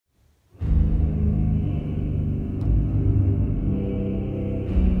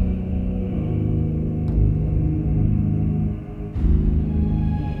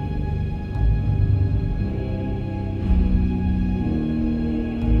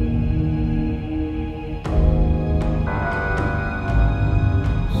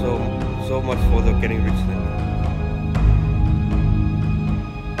much for the getting rich then.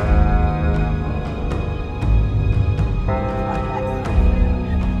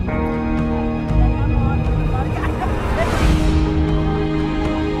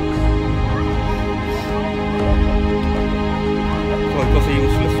 So it was a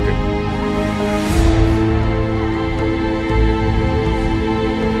useless trip.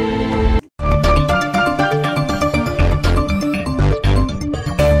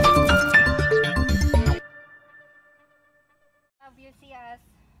 You see us.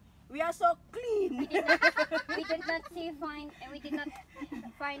 We are so clean. We did not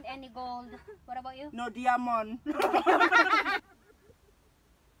find any gold. What about you? No diamond.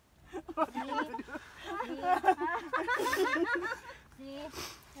 See?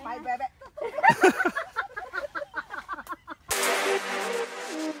 My baby.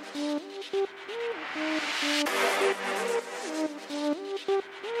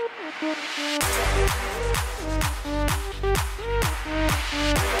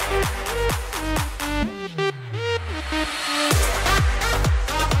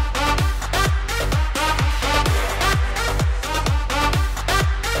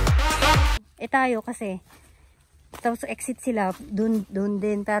 Tayo kasi tapos exit sila dun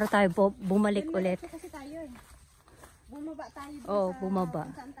din pero tayo bumalik ulit Kasi tayo bumaba tayo bumaba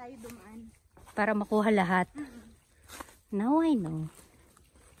saan tayo dumaan para makuha lahat. Now I know.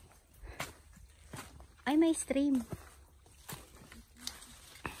 Ay, may stream.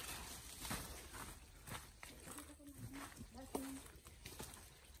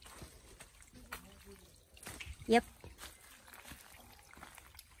 Yep.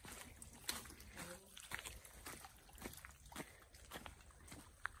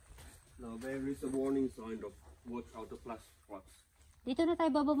 Now there is a warning sign of watch out the flash floods. Dito na tayo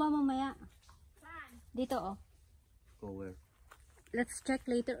bababa mamaya. Dito Go where? Let's check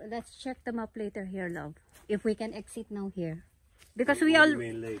later. Let's check the map later here, love. If we can exit now here. Because we all... What do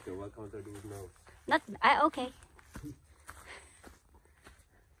you mean later? Why can't I do it now? Not... okay.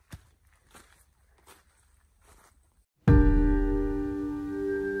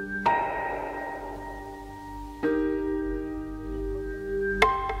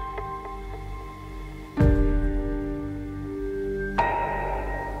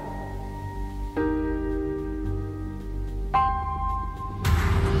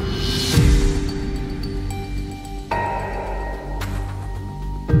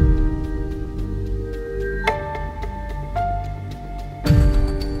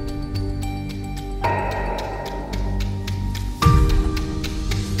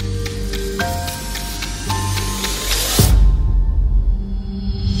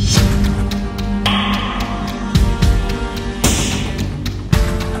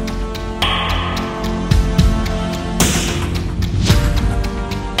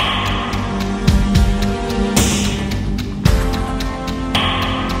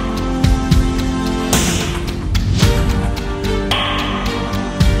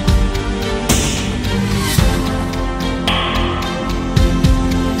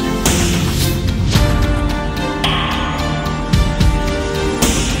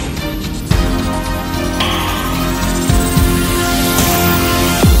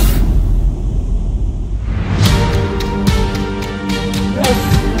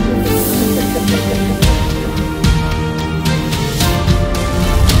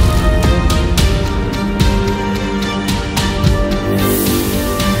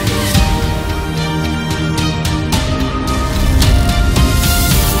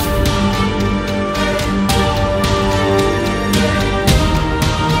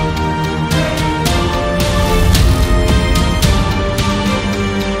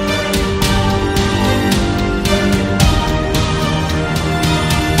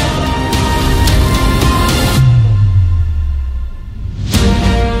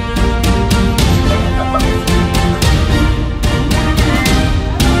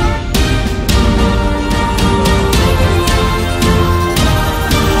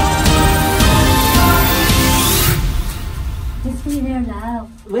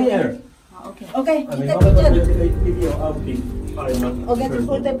 Where? Okay. Okay, I mean, take how about picture. the video outing? I'm not Okay, sure.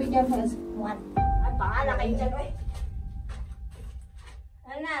 put the picture first. One. Ay, bahala kayo dyan, oy.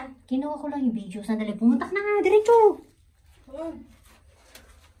 Ano na? Kinuha ko lang yung video. Sandali. Pumuntak na nga. Diretso.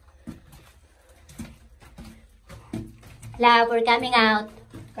 Love, we're coming out.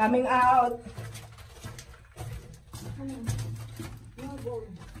 Coming out.